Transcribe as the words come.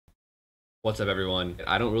What's up, everyone?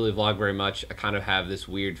 I don't really vlog very much. I kind of have this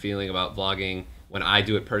weird feeling about vlogging when I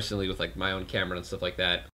do it personally with like my own camera and stuff like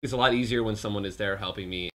that. It's a lot easier when someone is there helping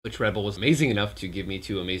me, which Red Bull was amazing enough to give me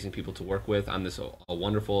two amazing people to work with on this a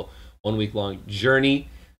wonderful 1 week long journey.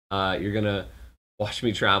 You're gonna watch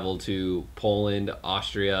me travel to Poland,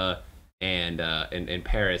 Austria, and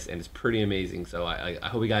Paris, and it's pretty amazing. So I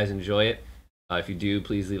hope you guys enjoy it. If you do,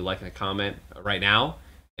 please leave a like and a comment right now,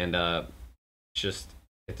 and just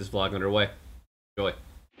get this vlog underway. Enjoy.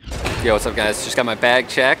 Yo, what's up, guys? Just got my bag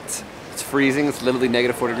checked. It's freezing. It's literally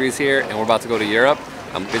 -4 degrees here, and we're about to go to Europe.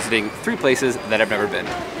 I'm visiting 3 places that I've never been.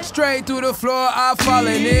 Straight through the floor, I've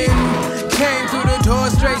fallen in. Came through the door,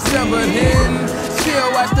 straight stumbling in.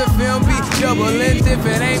 Still watch the film be double length. If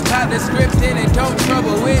it ain't caught the script, then it don't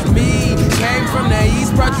trouble with me. Came from the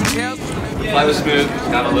east, brought you tales. Flight was smooth.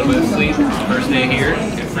 Got a little bit of sleep. First day here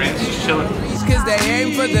in France, just chilling. Cause they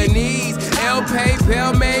aim for the knees. El Pay,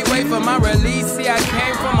 Bell made, wait for my release. See, I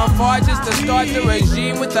came from afar just to start the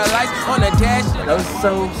regime with the lights on the dash. That was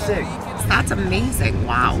so sick. That's amazing.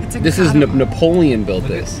 Wow. This is Napoleon built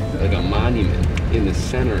this. Like a monument in the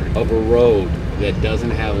center of a road that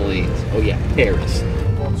doesn't have lanes. Oh yeah, Paris.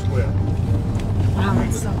 Wow,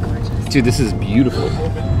 that's so gorgeous. Dude, this is beautiful.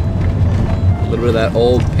 A little bit of that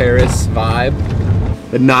old Paris vibe.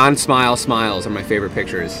 The non-smile smiles are my favorite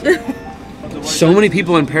pictures. So many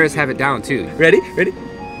people in Paris have it down too. Ready? Ready?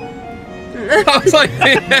 I was like,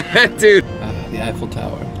 dude. The Eiffel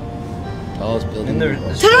Tower. Tallest building.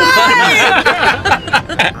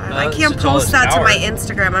 I can't post that to my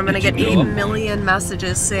Instagram. I'm gonna get 8 million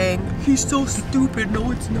messages saying, he's so stupid.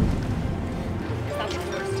 No, it's not.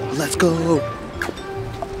 Let's go.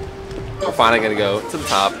 We're finally gonna go to the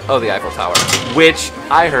top of the Eiffel Tower, which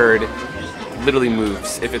I heard literally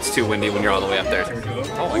moves if it's too windy when you're all the way up there.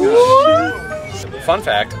 Oh my gosh. Fun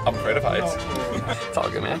fact, I'm afraid of heights. It's all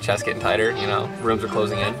good, man. Chest getting tighter, you know, rooms are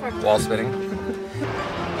closing in, walls spinning.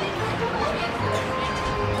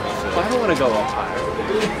 I don't want to go up higher.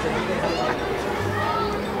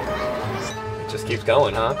 It just keeps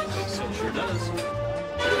going, huh? It sure does.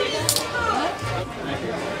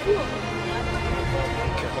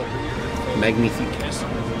 Magnifique. Nice to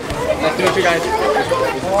meet you guys.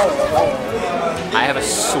 I have a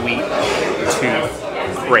sweet tooth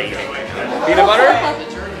craving. Peanut butter?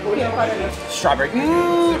 Strawberry.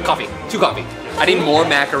 Coffee. 2 coffee. I need more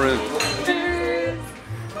macaroon.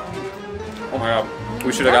 Oh my god.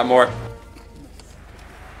 We should have got more.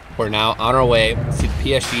 We're now on our way to the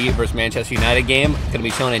PSG versus Manchester United game. Gonna be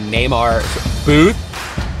showing in Neymar's booth.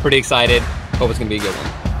 Pretty excited. Hope it's gonna be a good one.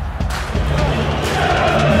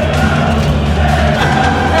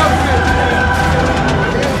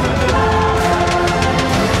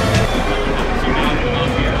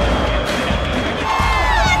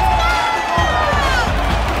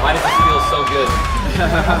 Why does this feel so good?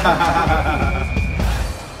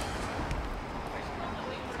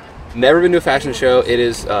 Never been to a fashion show. It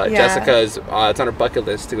is Jessica's, it's on her bucket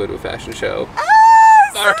list to go to a fashion show.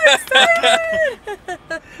 So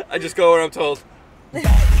I just go where I'm told.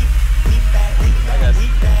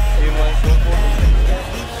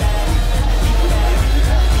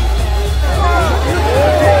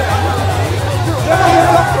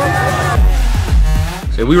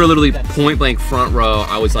 So we were literally point blank front row.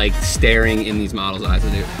 I was like staring in these models' eyes,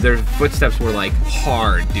 and their footsteps were like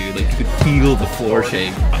hard, dude. Like you could feel the floor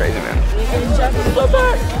shake. Crazy, man.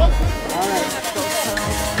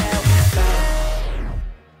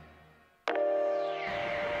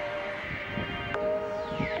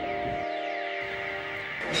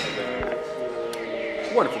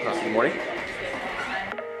 Wonderful coffee. Good morning.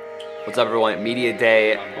 What's up, everyone? Media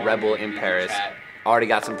day, Red Bull in Paris. Already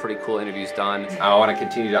got some pretty cool interviews done. I want to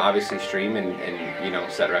continue to obviously stream and you know,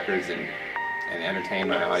 set records and entertain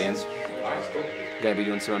my audience. Gonna be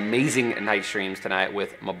doing some amazing night streams tonight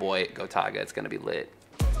with my boy Gotaga. It's gonna be lit.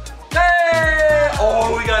 Hey!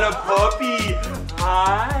 Oh, we got a puppy.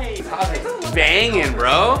 Hi. Gotaga banging,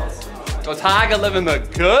 bro. Gotaga living the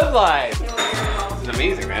good life. This is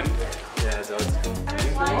amazing, man. Yeah, so it's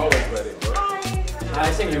always ready, bro.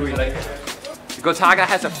 I think you really like it. Gotaga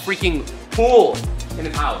has a freaking pool in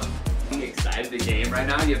his house. I'm excited the game right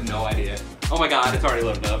now, you have no idea. Oh my god, it's already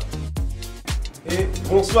loaded up. Et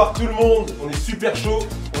bonsoir tout le monde, on est super chaud,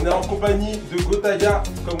 on est en compagnie de Gotaga,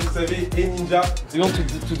 comme vous savez, et Ninja. We want to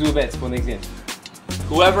do a bet for next game.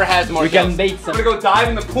 Whoever has more kills. Can bait some. I'm gonna go dive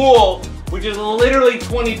in the pool, which is literally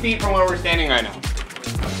 20 feet from where we're standing right now.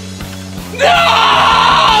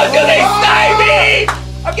 No! Do they snipe me?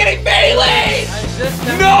 I'm getting meleeed!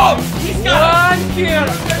 No! He's got one kill!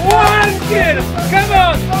 One kill! Come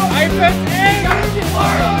on! I pressed A!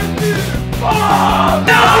 Oh,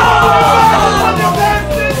 no!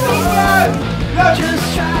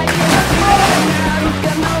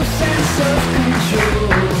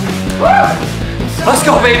 Let's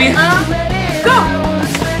go, baby. Go.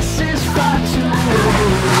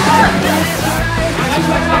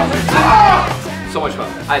 So much fun.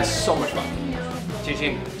 I had so much fun. Chin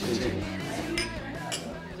chin.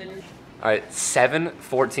 All right,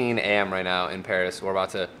 7:14 a.m. right now in Paris. We're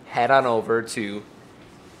about to head on over to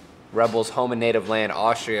Rebel's home and native land,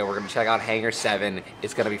 Austria. We're gonna check out Hangar 7.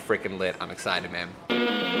 It's gonna be freaking lit. I'm excited, man.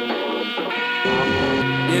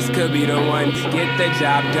 This could be the one. Get the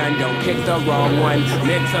job done. Don't pick the wrong one.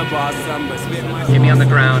 Mitts up awesome, but spit my. Get me on the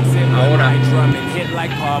ground. I wanna drum and hit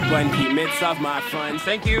like Paul Bundy. Mitts off my funds.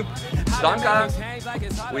 Thank you. Danke.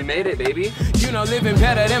 We made it, baby. You know, living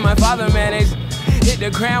better than my father managed. Hit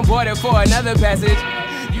the crown border for another passage.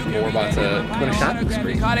 We're about to go to shopping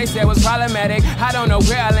spree. Car they said was problematic. I don't know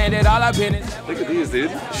where I landed. All I've been is. Look at these,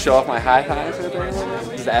 dude. Show off my high highs right there.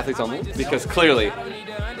 This is the athletes only. Because clearly,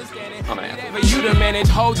 I'm an athlete. But you to manage,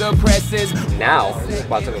 hold the presses. Now, we're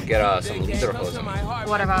about to go get some lederhosen.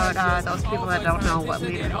 What about those people that don't know what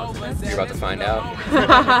lederhosen is? You're about to find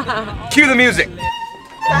out. Cue the music.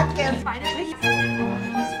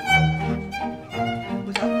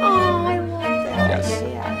 Oh, I love that. Yes.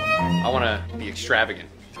 I want to be extravagant.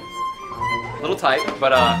 A little tight,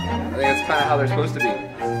 but I think that's kind of how they're supposed to be.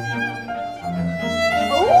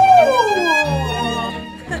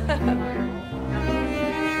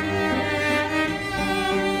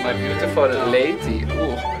 My beautiful lady.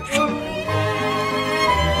 Ooh.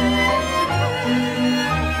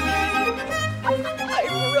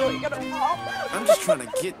 I'm just trying to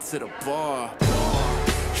get to the bar.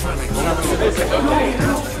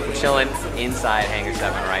 We're chilling inside Hangar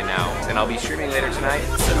 7 right now, and I'll be streaming later tonight.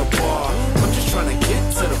 To the bar. I'm just trying to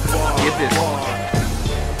get to the bar. Get this.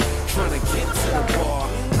 Trying to get to the bar.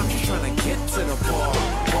 I'm just trying to get to the bar.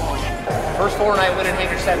 First Fortnite win in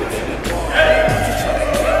Hangar 7, baby.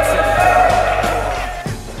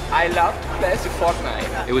 I love best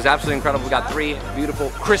Fortnite. It was absolutely incredible. We got 3 beautiful,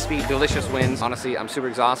 crispy, delicious wins. Honestly, I'm super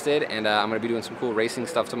exhausted, and I'm gonna be doing some cool racing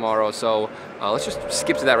stuff tomorrow. So let's just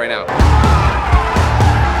skip to that right now.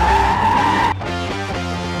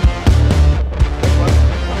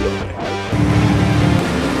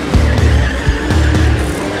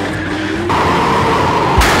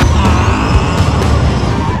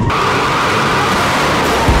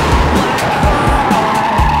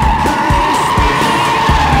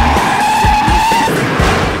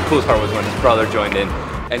 The coolest part was when his brother joined in,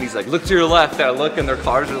 and he's like, look to your left, and I look, and their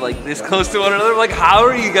cars are like this close to one another. I'm like, how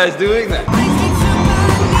are you guys doing that?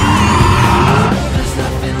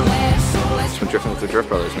 Just been drifting with the Drift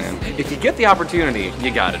Brothers, man. If you get the opportunity,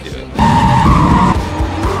 you gotta do it.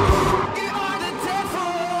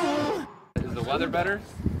 Is the weather better?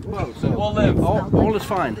 Well, so We'll live. all is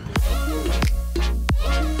fine.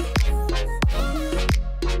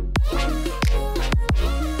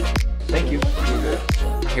 Thank you.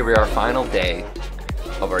 Here we are, final day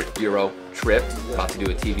of our Euro trip. About to do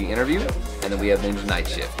a TV interview, and then we have Ninja Night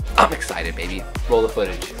Shift. I'm excited, baby. Roll the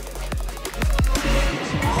footage.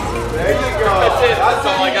 There you go. That's it. That's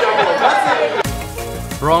all I got.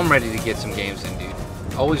 That's it. Bro, I'm ready to get some games in, dude.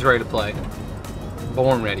 Always ready to play.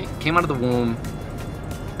 Born ready. Came out of the womb,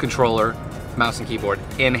 controller, mouse and keyboard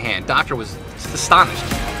in hand. Doctor was astonished.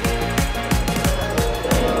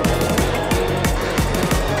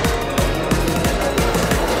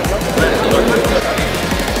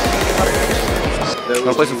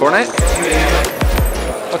 Wanna play some Fortnite?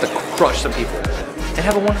 I'm about to crush some people and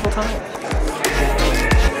have a wonderful time.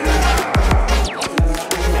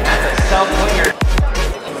 That's a self-winger.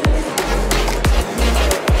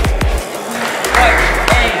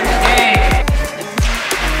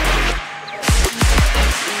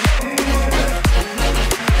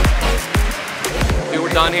 Dude, we're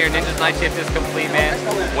done here. Ninja's Night Shift is complete, man.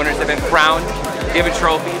 Winners have been crowned, given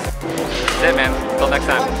trophies. That's it, man. Until next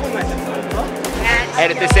time.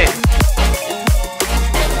 Edit this in.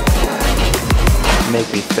 Make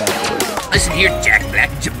me fabulous. Listen here, Jack Black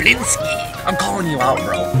Jablinski. I'm calling you out,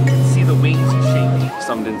 bro. See the wings shaking.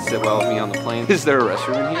 Some didn't sit well with me on the plane. Is there a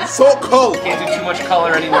restroom in here? So cold. Can't do too much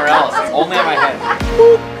color anywhere else. It's only on my head.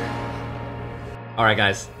 Alright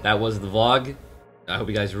guys, that was the vlog. I hope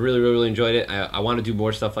you guys really enjoyed it. I want to do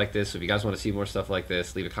more stuff like this. So if you guys want to see more stuff like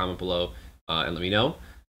this, leave a comment below and let me know.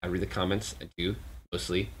 I read the comments. I do,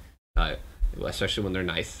 mostly. Especially when they're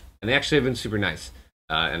nice. And they actually have been super nice.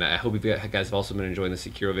 And I hope you guys have also been enjoying the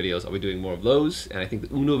Sekiro videos. I'll be doing more of those. And I think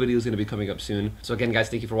the Uno video is going to be coming up soon. So again, guys,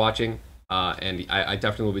 thank you for watching. And I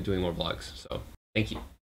definitely will be doing more vlogs. So thank you.